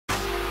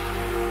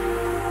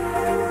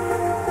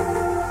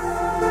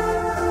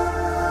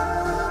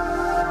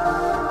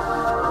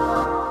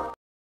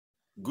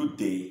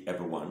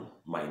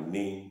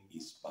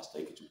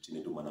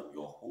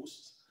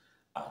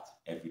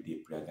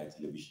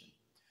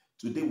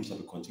Today we shall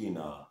be continuing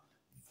our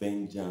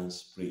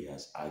vengeance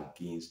prayers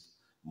against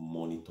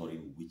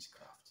monitoring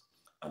witchcraft.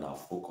 And our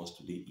focus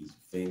today is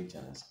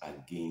vengeance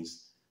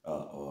against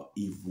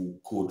evil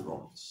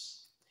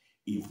Couldrons.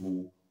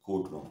 Evil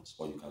Couldrons,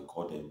 or you can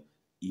call them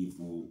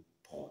evil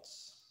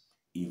pots.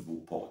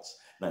 Evil pots.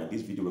 Now in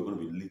this video we're going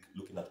to be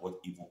looking at what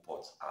evil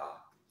pots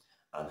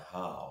are and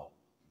how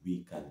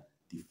we can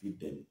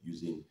defeat them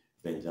using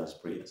vengeance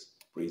prayers.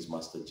 Praise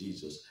Master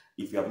Jesus.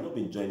 If you have not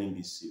been joining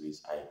this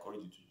series, I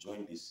encourage you to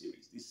join this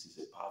series. This is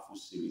a powerful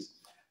series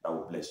that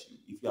will bless you.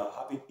 If you are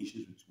having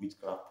issues with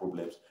witchcraft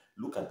problems,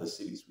 look at the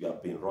series. We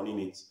have been running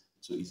it.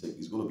 So it's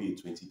going to be a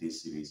 20-day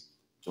series.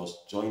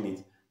 Just join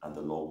it and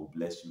the Lord will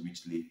bless you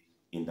richly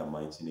in the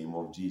mighty name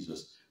of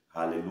Jesus.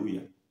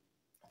 Hallelujah.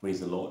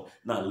 Praise the Lord.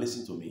 Now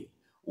listen to me.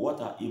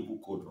 What are evil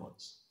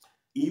Couldrons?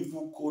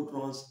 Evil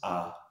Couldrons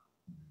are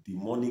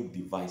demonic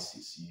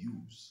devices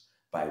used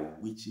by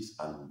witches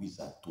and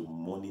wizards to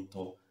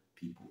monitor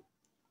people.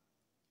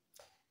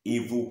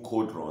 Evil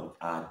Couldron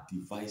are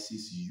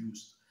devices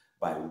used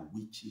by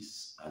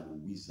witches and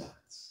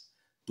wizards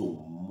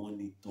to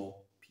monitor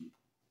people.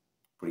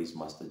 Praise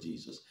Master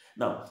Jesus.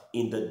 Now,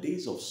 in the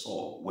days of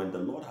Saul, when the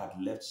Lord had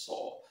left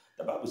Saul,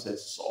 the Bible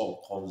says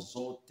Saul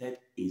consulted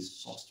a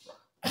sorcerer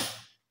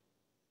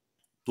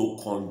to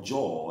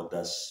conjure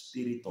the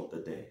spirit of the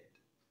dead.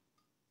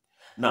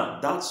 Now,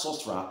 that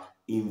sorcerer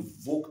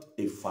invoked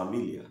a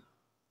familiar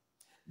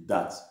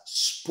that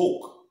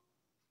spoke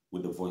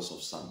with the voice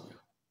of Samuel.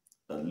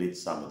 The late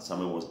Samuel.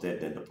 Samuel was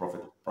dead then. The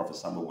prophet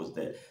Samuel was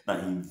dead. Now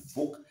he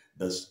invoked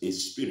a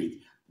spirit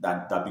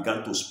that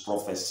began to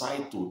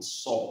prophesy to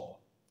Saul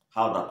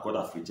how that God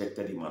has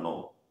rejected him and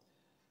all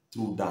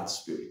through that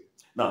spirit.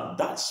 Now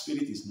that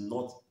spirit is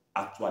not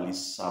actually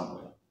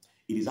Samuel.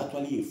 It is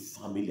actually a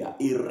familiar,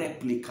 a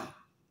replica.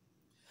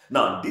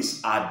 Now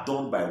these are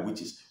done by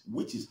witches.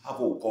 Witches have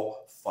what we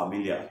call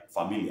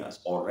familiars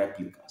or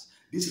replicas.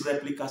 These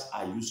replicas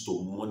are used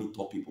to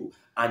monitor people,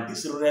 and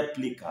these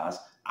replicas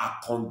are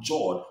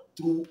conjured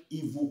through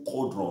evil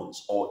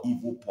Couldrons or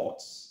evil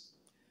pots.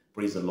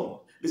 Praise the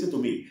Lord. Listen to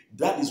me.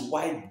 That is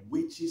why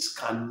witches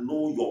can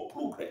know your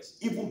progress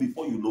even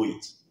before you know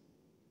it.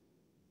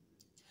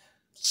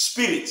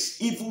 Spirits,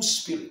 evil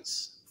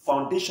spirits,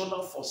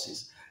 foundational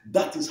forces,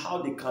 that is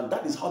how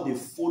they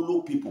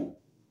follow people.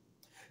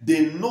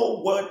 They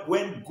know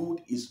when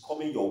good is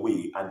coming your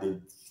way and they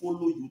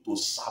follow you to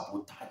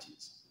sabotage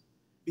it.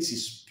 This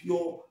is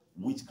pure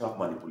witchcraft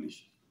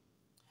manipulation.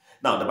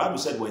 Now, the Bible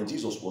said when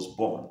Jesus was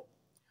born,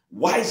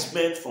 wise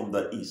men from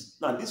the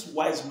east. Now, these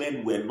wise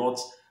men were not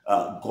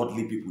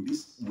godly people.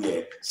 These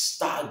were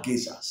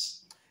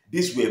stargazers.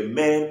 These were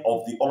men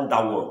of the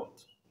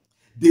underworld.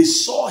 They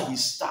saw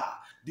his star.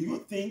 Do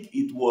you think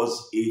it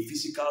was a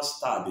physical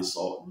star they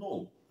saw?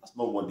 No, that's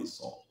not what they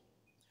saw.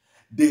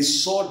 They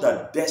saw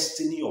the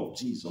destiny of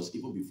Jesus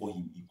even before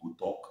he could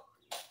talk.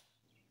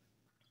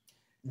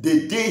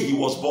 The day he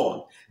was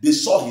born, they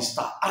saw his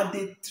star and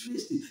they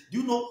traced it.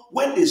 Do you know,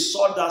 when they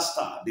saw that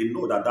star, they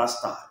know that that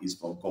star is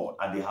from God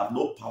and they have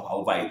no power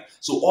over it.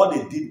 So all they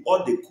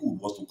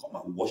could was to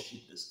come and worship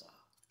the star.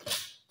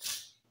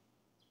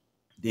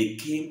 They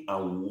came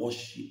and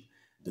worshipped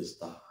the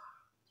star.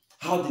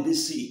 How did they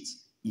see it?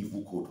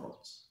 Evil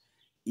Couldrons,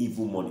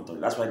 evil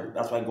monitoring. That's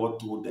why God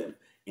told them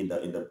in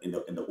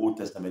the Old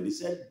Testament, he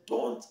said,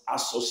 don't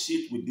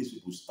associate with these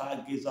people,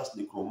 stargazers,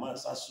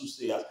 necromancers,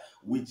 soothsayers,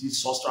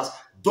 witches, sorcerers.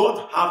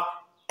 Don't have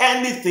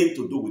anything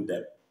to do with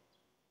them.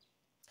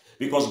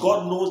 Because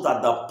God knows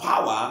that the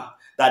power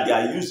that they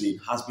are using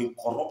has been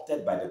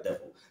corrupted by the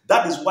devil.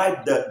 That is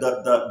why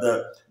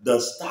the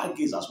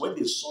stargazers, when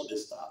they saw the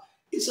star,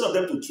 instead of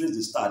them to trace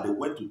the star, they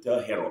went to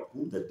tell Herod,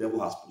 whom the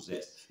devil has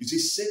possessed. You see,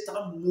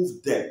 Satan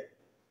moved them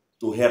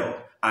to Herod.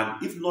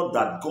 And if not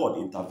that God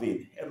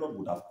intervened, Herod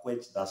would have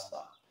quenched that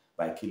star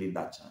by killing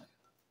that child.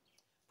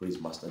 Praise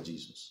Master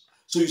Jesus.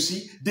 So you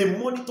see, they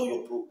monitor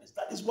your progress.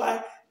 That is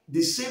why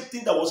the same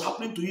thing that was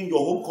happening to you in your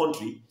home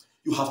country,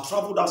 you have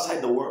traveled outside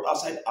the world,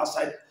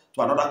 outside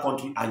to another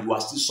country, and you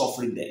are still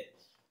suffering there.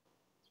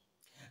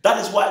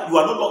 That is why you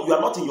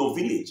are not in your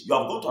village. You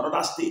have gone to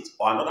another state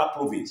or another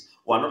province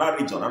or another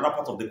region, another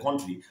part of the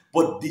country.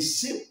 But the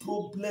same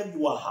problem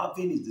you are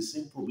having is the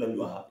same problem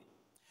you are having.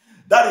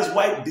 That is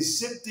why the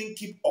same thing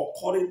keeps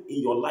occurring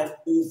in your life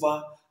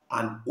over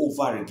and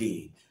over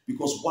again.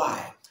 Because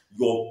why?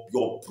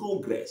 Your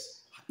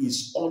progress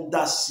is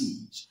under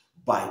siege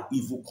by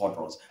evil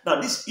Couldrons. Now,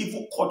 this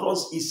evil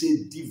Couldrons is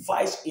a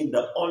device in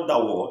the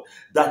underworld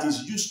that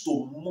is used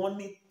to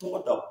monitor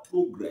the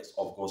progress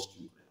of God's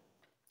children.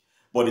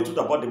 But the truth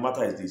about the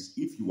matter is this: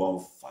 if you are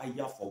on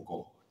fire for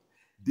God,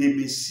 they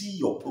may see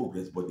your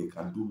progress, but they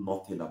can do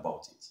nothing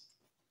about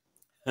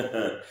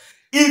it.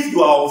 If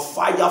you are on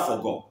fire for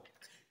God,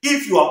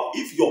 if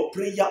your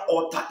prayer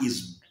altar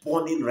is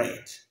burning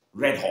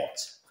red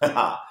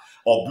hot,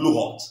 or blue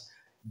hot,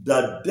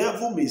 the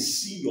devil may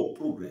see your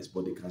progress,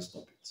 but they can't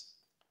stop it.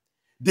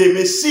 They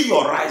may see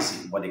your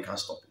rising, but they can't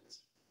stop it.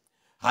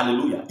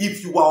 Hallelujah.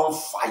 If you are on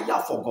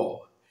fire for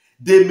God,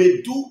 they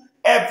may do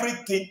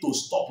everything to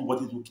stop you,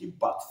 but it will keep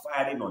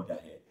backfiring on their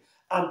head.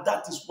 And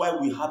that is why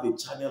we have a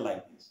channel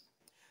like this,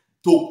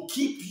 to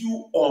keep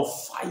you on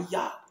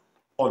fire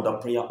on the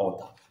prayer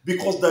altar.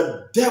 Because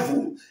the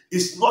devil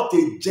is not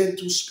a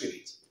gentle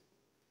spirit.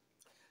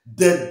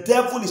 The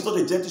devil is not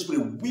a gentle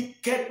spirit.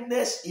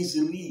 Wickedness is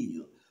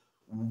real.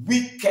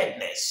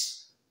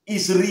 Wickedness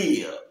is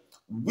real.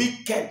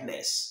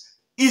 Wickedness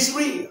is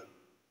real.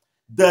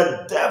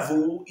 The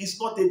devil is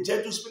not a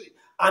gentle spirit.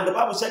 And the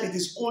Bible said it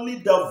is only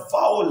the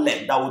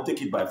violent that will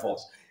take it by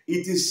force.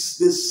 It is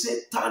the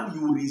Satan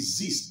you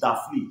resist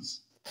that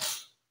flees.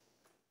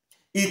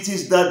 It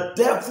is the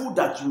devil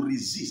that you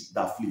resist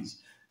that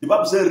flees. The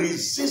Bible says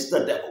resist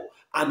the devil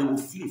and he will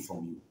flee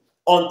from you.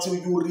 Until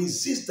you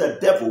resist the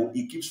devil,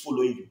 he keeps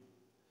following you.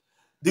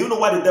 Do you know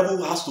why the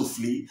devil has to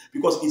flee?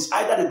 Because it's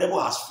either the devil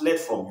has fled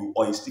from you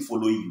or he's still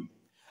following you.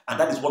 And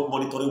that is what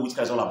monitoring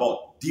witchcraft is all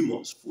about.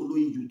 Demons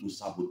following you to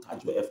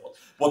sabotage your effort.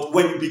 But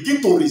when you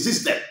begin to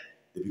resist them,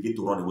 they begin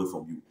to run away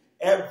from you.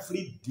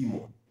 Every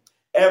demon,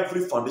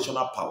 every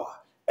foundational power,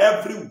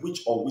 every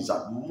witch or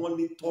wizard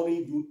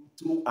monitoring you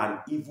through an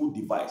evil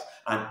device,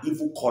 an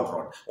evil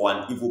couldron, or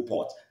an evil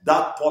pot,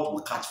 that pot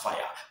will catch fire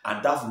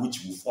and that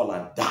witch will fall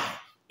and die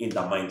in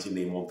the mighty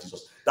name of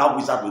Jesus. That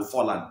wizard will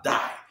fall and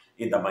die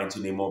in the mighty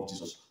name of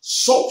Jesus.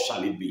 So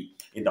shall it be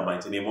in the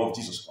mighty name of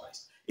Jesus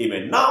Christ.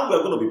 Amen. Now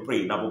we're going to be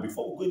praying. Now, but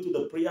before we go into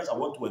the prayers, I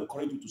want to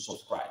encourage you to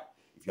subscribe.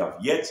 If you have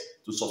yet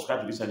to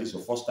subscribe to this and this is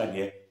your first time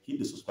here, hit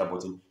the subscribe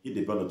button, hit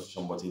the bell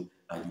notification button,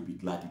 and you'll be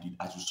glad you did.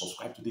 As you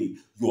subscribe today,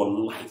 your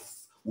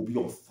life will be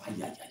on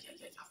fire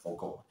for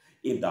God.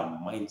 In the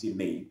mighty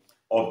name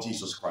of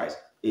Jesus Christ.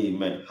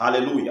 Amen.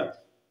 Hallelujah.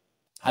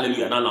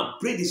 Hallelujah. Now,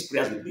 pray these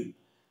prayers with me.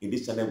 In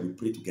this channel, we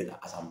pray together.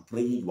 As I'm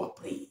praying, you are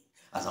praying.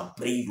 As I'm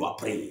praying, you are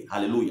praying.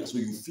 Hallelujah. So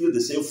you feel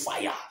the same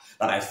fire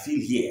that I feel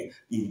here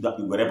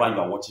wherever you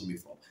are watching me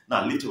from.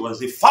 Now lift your voice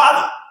and say,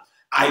 Father,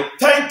 I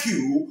thank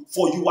you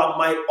for you are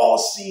my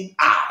all-seeing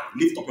eye.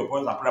 Lift up your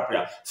voice and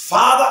prayer.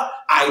 Father,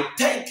 I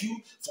thank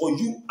you for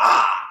you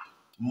are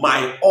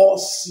my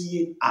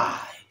all-seeing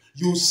eye.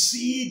 You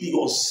see the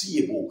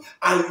unseeable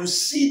and you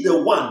see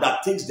the one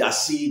that thinks they are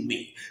seeing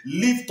me.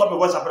 Lift up your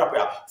voice and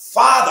prayer.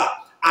 Father,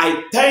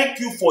 I thank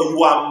you for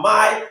you are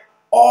my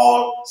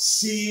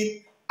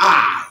all-seeing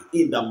eye.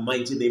 In the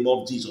mighty name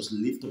of Jesus,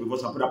 lift up your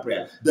voice and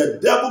prayer. The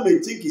devil may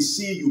think he's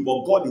seeing you,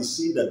 but God is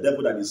seeing the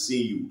devil that is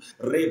seeing you.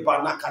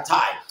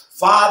 Rebanakatai.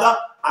 Father,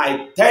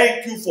 I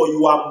thank you for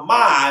you are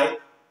my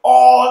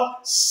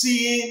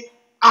all-seeing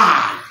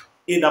eye.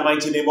 In the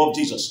mighty name of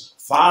Jesus.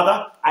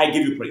 Father, I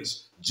give you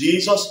praise.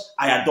 Jesus,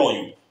 I adore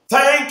you.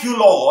 Thank you,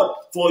 Lord,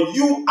 for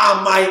you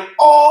are my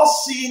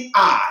all-seeing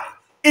eye.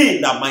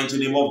 In the mighty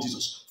name of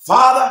Jesus.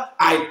 Father,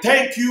 I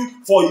thank you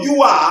for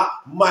you are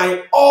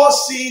my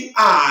all-seeing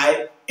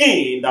eye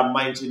in the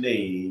mighty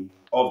name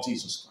of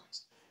Jesus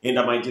Christ. In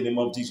the mighty name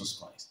of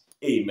Jesus Christ.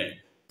 Amen.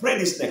 Pray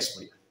this next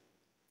prayer.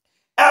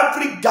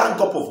 Every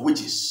gang up of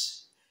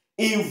witches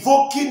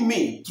invoking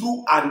me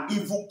through an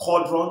evil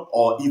cauldron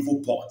or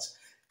evil pot,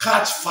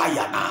 catch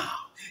fire now.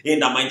 In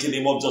the mighty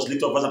name of Jesus,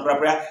 lift up voice and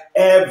prayer.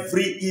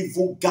 Every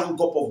evil gang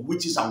up of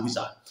witches and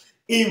wizards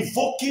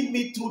invoking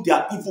me through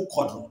their evil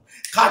cauldron,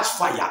 catch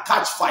fire,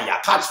 catch fire,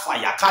 catch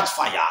fire, catch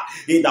fire.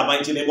 In the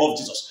mighty name of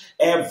Jesus,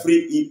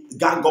 every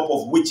gang up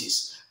of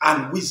witches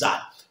and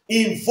wizards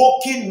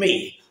invoking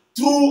me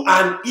through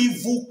an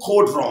evil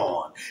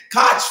cauldron,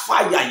 catch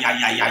fire,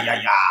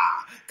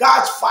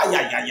 catch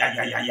fire,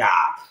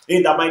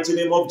 in the mighty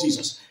name of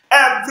Jesus.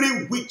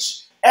 Every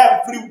witch,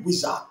 every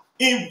wizard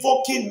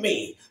invoking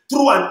me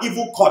through an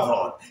evil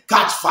cauldron,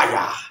 catch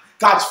fire,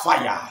 catch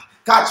fire,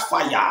 catch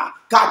fire,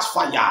 catch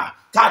fire,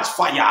 catch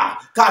fire,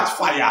 catch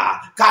fire,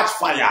 catch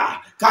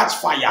fire, catch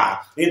fire,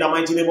 in the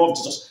mighty name of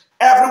Jesus.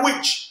 Every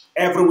witch,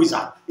 every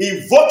wizard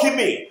invoking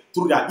me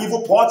through their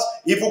evil pots,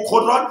 evil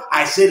cauldron,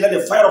 I say, let the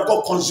fire of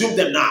God consume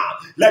them now.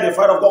 Let the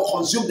fire of God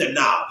consume them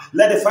now.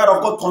 Let the fire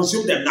of God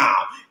consume them now.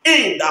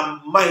 In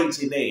the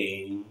mighty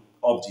name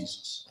of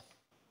Jesus.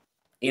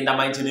 In the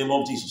mighty name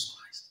of Jesus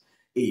Christ.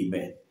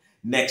 Amen.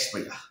 Next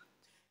prayer.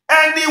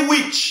 Any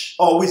witch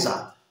or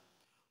wizard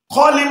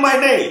calling my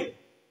name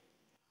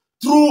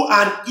through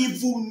an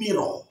evil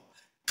mirror,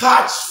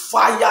 catch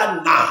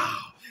fire now.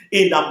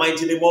 In the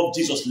mighty name of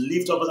Jesus.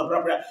 Lift up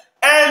a prayer.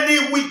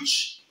 Any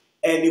witch,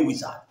 any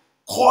wizard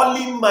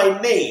calling my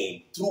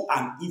name through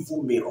an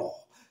evil mirror,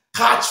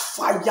 catch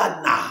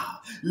fire now.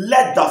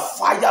 Let the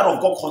fire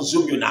of God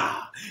consume you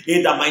now.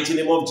 In the mighty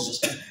name of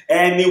Jesus.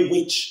 Any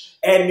witch,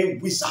 any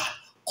wizard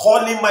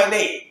calling my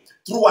name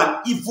through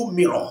an evil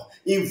mirror,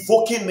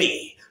 invoking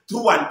me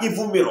through an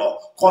evil mirror,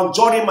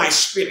 conjuring my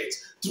spirit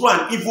through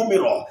an evil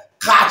mirror,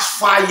 catch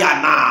fire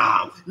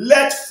now.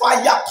 Let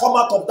fire come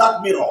out of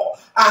that mirror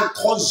and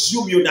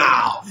consume you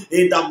now.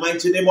 In the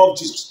mighty name of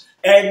Jesus.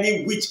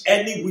 Any witch,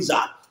 any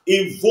wizard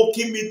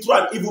invoking me through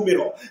an evil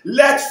mirror,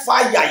 let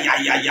fire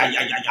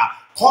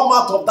come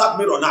out of that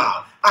mirror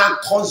now and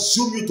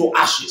consume you to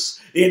ashes.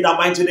 In the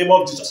mighty name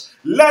of Jesus.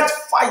 Let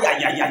fire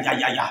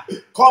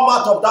come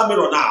out of that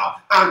mirror now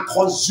and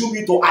consume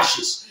you to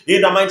ashes.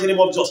 In the mighty name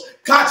of Jesus.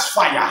 Catch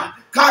fire,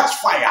 catch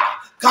fire,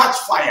 catch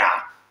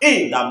fire.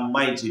 In the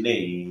mighty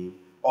name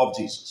of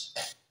Jesus.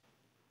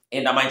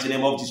 In the mighty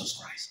name of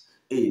Jesus Christ.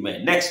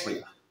 Amen. Next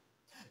prayer.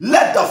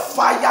 Let the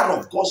fire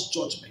of God's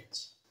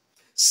judgment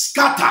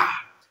scatter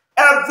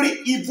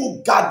every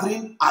evil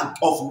gathering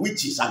of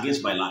witches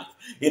against my life.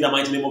 In the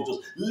mighty name of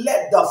Jesus.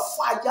 Let the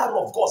fire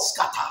of God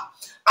scatter.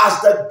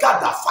 As they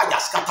gather, fire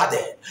scatter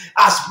them.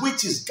 As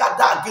witches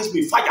gather against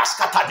me, fire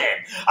scatter them.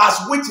 As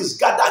witches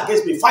gather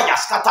against me, fire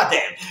scatter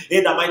them.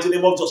 In the mighty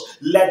name of Jesus,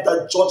 let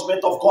the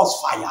judgment of God's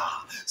fire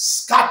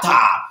scatter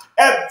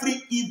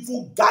every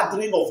evil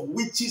gathering of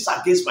witches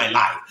against my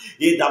life.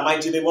 In the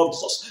mighty name of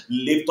Jesus,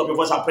 lift up your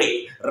voice and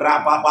pray.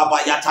 Rabababa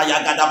yata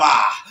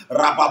yagadaba.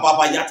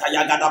 Rabababa yata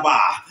yagadaba.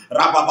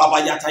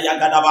 Rabababa yata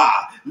yagadaba.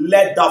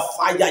 Let the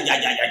fire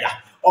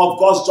of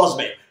God's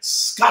judgment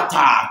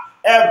scatter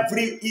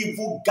every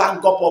evil gang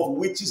up of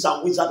witches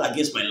and wizards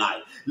against my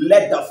life.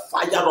 Let the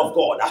fire of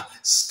God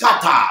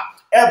scatter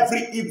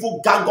every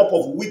evil gang up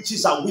of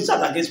witches and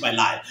wizards against my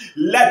life.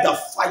 Let the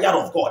fire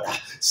of God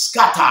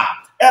scatter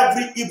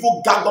every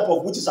evil gang up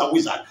of witches and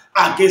wizards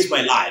against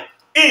my life.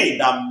 In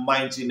the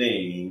mighty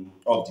name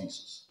of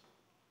Jesus.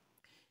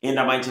 In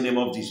the mighty name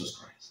of Jesus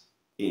Christ.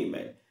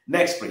 Amen.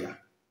 Next prayer.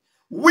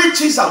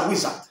 Witches and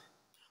wizards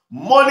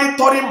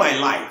monitoring my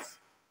life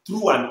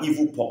through an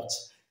evil pot.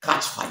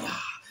 Catch fire.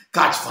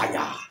 Catch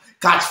fire.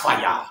 Catch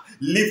fire.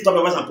 Lift up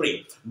your voice and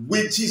pray.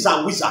 Witches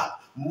and wizards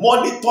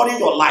monitoring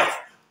your life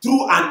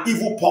through an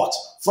evil pot,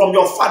 from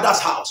your father's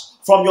house,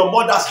 from your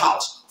mother's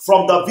house,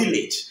 from the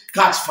village.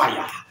 Catch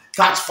fire.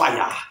 Catch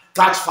fire.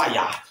 Catch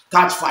fire.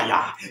 Catch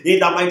fire. In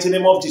the mighty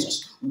name of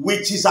Jesus.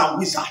 Witches and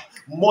wizards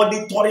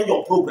monitoring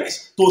your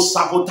progress to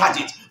sabotage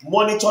it,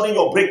 monitoring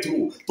your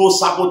breakthrough to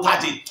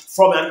sabotage it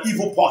from an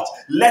evil pot.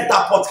 Let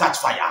that pot catch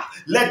fire.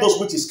 Let those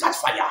witches catch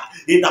fire.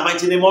 In the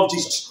mighty name of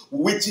Jesus.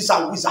 Witches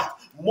and wizards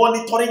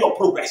monitoring your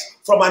progress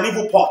from an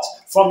evil pot,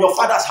 from your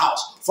father's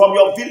house, from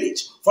your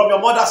village, from your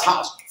mother's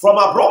house, from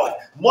abroad,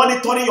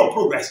 monitoring your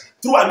progress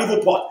through an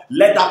evil pot.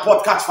 Let that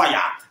pot catch fire.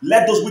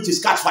 Let those witches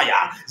catch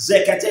fire.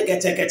 Let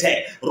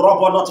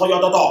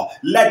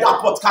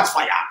that pot catch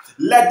fire.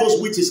 Let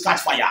those witches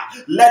catch fire.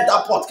 Let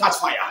that pot catch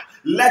fire.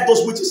 Let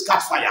those witches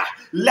catch fire.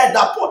 Let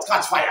that pot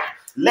catch fire.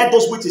 Let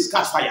those witches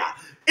catch fire.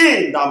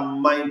 In the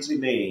mighty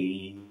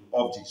name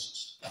of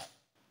Jesus.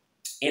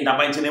 In the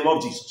mighty name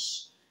of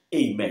Jesus.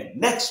 Amen.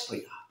 Next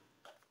prayer.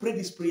 Pray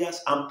these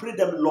prayers and pray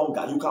them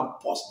longer. You can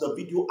pause the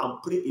video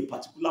and pray a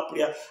particular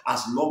prayer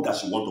as long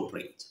as you want to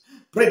pray it.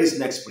 Pray this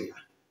next prayer.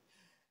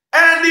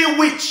 Any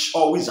witch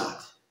or wizard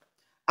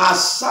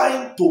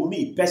assigned to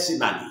me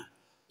personally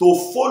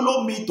to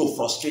follow me, to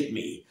frustrate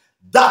me,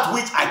 that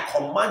which I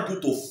command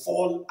you to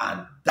fall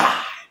and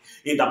die.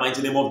 In the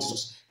mighty name of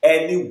Jesus.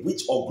 Any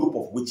witch or group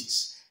of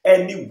witches,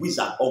 any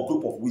wizard or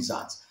group of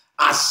wizards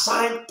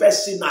assigned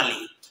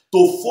personally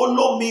to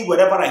follow me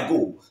wherever I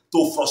go,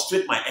 to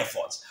frustrate my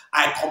efforts,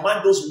 I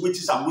command those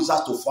witches and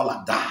wizards to fall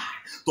and die.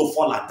 To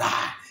fall and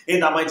die. In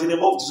the mighty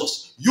name of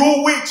Jesus.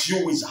 You witch,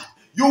 you wizard,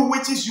 you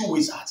witches, you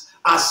wizards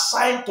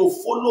assigned to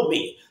follow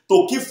me,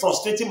 to keep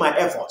frustrating my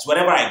efforts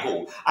wherever I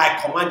go, I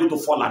command you to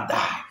fall and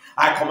die.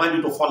 I command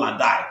you to fall and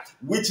die.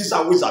 Witches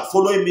and wizards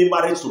following me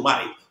marriage to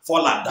marry,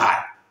 fall and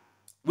die.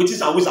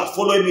 Witches and wizards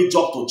following me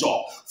job to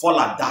job, fall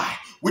and die.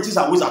 Witches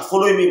and wizards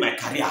following me my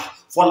career,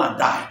 fall and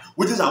die.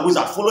 Witches and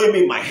wizards following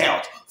me my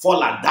health,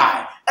 fall and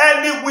die.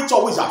 Any witch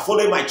or wizard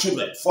following my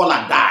children, fall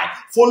and die.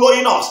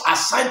 Following us,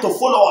 assigned to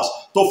follow us,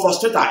 to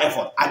frustrate our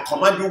effort. I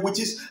command you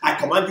witches, I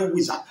command you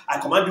wizards, I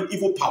command you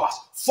evil powers,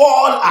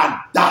 fall and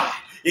die.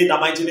 In the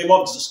mighty name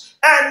of Jesus.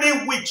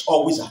 Any witch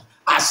or wizard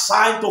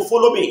assigned to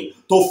follow me,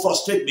 to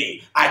frustrate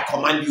me, I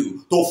command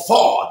you to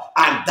fall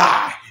and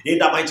die. In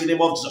the mighty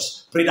name of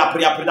Jesus. Pray that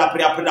prayer, pray that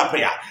prayer, pray that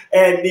prayer.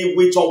 Any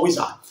witch or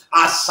wizard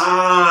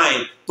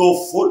assigned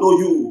to follow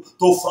you,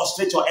 to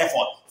frustrate your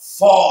effort,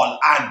 fall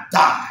and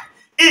die.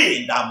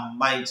 In the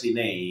mighty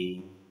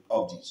name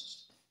of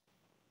Jesus.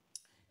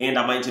 In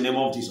the mighty name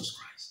of Jesus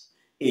Christ.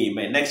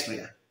 Amen. Next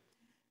prayer.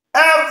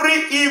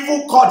 Every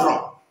evil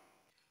Couldron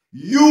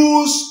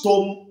used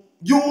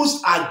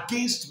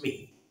against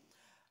me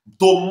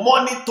to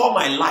monitor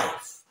my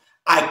life,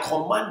 I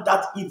command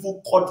that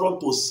evil Couldron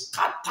to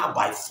scatter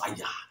by fire.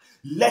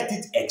 Let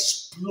it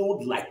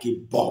explode like a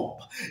bomb.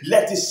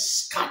 Let it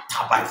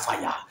scatter by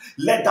fire.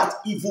 Let that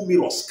evil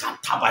mirror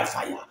scatter by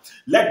fire.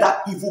 Let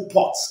that evil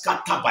pot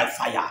scatter by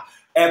fire.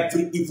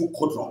 Every evil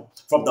Couldron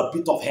from the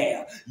pit of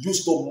hell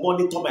used to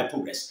monitor my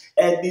progress.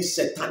 Any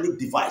satanic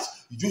device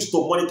used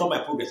to monitor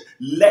my progress.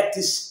 Let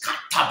it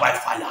scatter by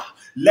fire.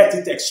 Let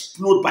it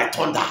explode by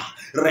thunder.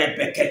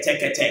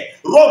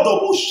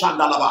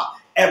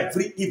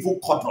 Every evil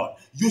Couldron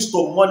used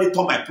to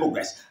monitor my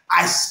progress,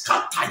 I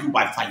scatter you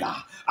by fire.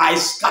 I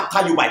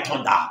scatter you by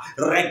thunder.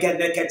 Let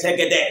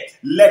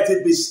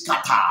it be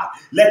scattered.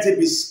 Let it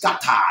be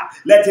scattered.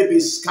 Let it be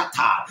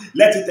scattered.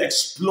 Let it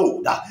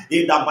explode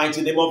in the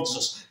mighty name of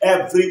Jesus.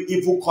 Every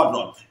evil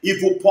Couldron,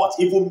 evil pot,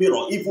 evil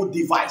mirror, evil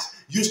device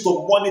used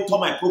to monitor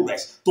my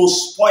progress, to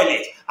spoil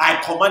it,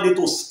 I command it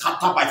to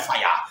scatter by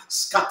fire,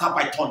 scatter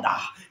by thunder.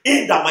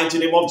 In the mighty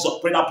name of Jesus,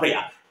 pray that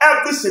prayer.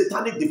 Every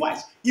satanic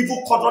device,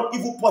 evil quadrant,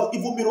 evil pot,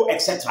 evil mirror,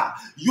 etc.,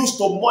 used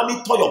to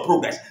monitor your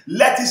progress,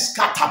 let it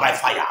scatter by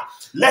fire.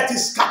 Let it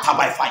scatter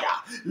by fire.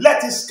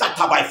 Let it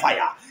scatter by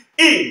fire.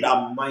 In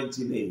the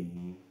mighty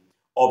name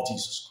of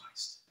Jesus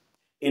Christ.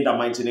 In the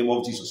mighty name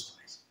of Jesus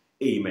Christ.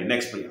 Amen.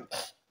 Next prayer.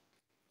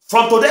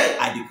 From today,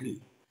 I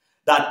decree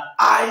that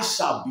I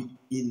shall be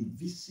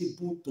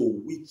invisible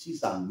to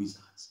witches and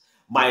wizards.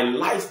 My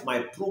life, my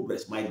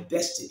progress, my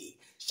destiny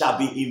shall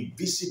be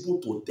invisible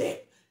to them.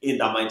 In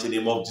the mighty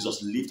name of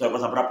Jesus, lift up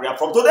a prayer.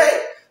 From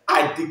today,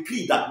 I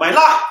decree that my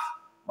life,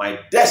 my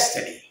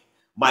destiny,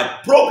 my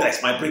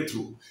progress, my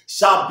breakthrough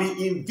shall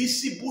be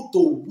invisible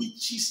to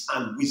witches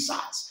and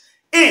wizards.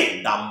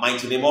 In the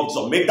mighty name of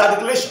Jesus, make that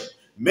declaration.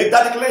 Make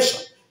that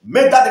declaration.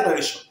 Make that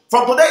declaration.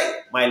 From today,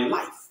 my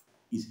life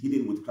is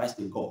hidden with Christ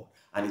in God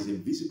and is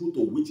invisible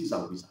to witches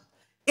and wizards.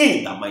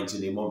 In the mighty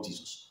name of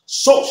Jesus,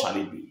 so shall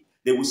it be.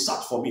 They will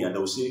search for me and they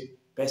will say,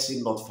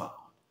 person not found,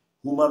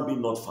 human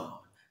being not found.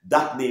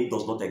 That name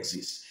does not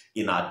exist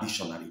in our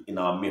dictionary, in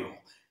our mirror.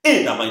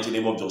 In the mighty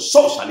name of Jesus,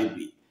 so shall it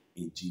be.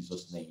 In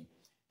Jesus' name,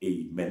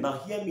 amen. Now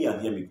hear me and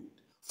hear me good.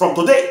 From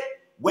today,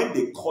 when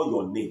they call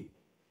your name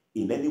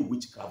in any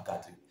witchcraft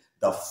gathering,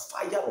 the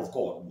fire of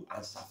God will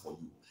answer for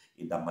you.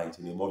 In the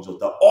mighty name of Jesus,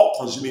 the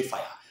all-consuming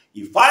fire.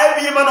 If I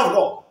be a man of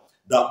God,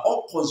 the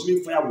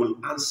all-consuming fire will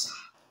answer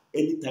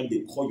anytime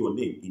they call your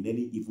name in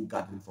any evil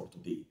gathering from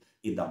today.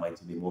 In the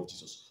mighty name of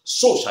Jesus,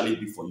 so shall it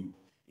be for you.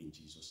 In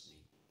Jesus' name.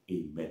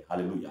 Amen.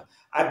 Hallelujah.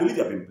 I believe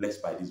you have been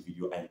blessed by this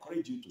video. I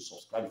encourage you to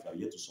subscribe if you are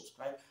yet to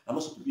subscribe, and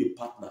also to be a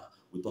partner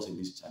with us in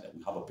this channel.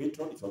 We have a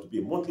Patreon. If you want to be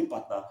a monthly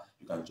partner,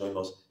 you can join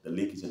us. The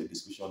link is in the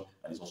description,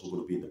 and it's also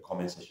going to be in the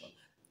comment section.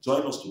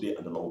 Join us today,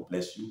 and the Lord will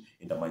bless you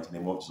in the mighty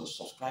name of Jesus.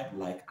 Subscribe,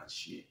 like, and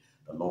share.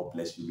 The Lord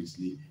bless you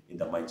richly in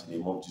the mighty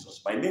name of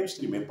Jesus. My name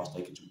still remains Pastor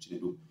IKWUOGWU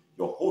CHINEDUM,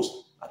 your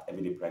host at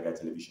Everyday Prayer Guide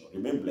Television.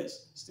 Remain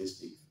blessed. Stay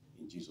safe.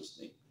 In Jesus'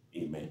 name.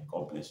 Amen.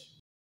 God bless you.